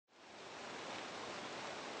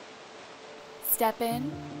Step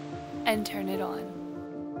in and turn it on.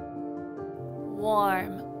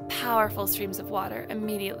 Warm, powerful streams of water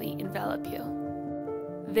immediately envelop you.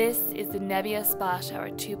 This is the Nebia Spa Shower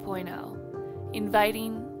 2.0.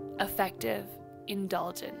 Inviting, effective,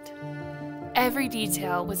 indulgent. Every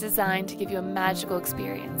detail was designed to give you a magical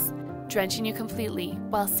experience, drenching you completely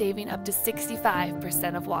while saving up to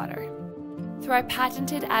 65% of water. Through our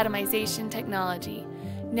patented atomization technology,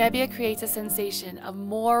 Nebia creates a sensation of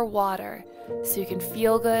more water so you can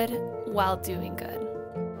feel good while doing good.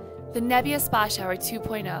 The Nebia Spa Shower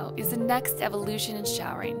 2.0 is the next evolution in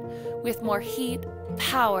showering, with more heat,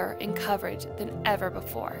 power, and coverage than ever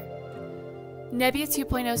before. Nebia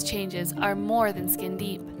 2.0's changes are more than skin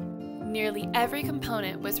deep. Nearly every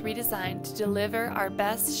component was redesigned to deliver our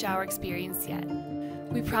best shower experience yet.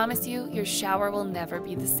 We promise you your shower will never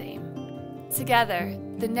be the same. Together,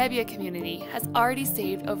 the Nebia community has already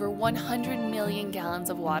saved over 100 million gallons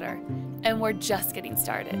of water, and we're just getting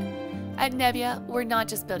started. At Nebia, we're not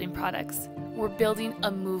just building products, we're building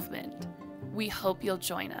a movement. We hope you'll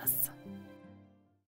join us.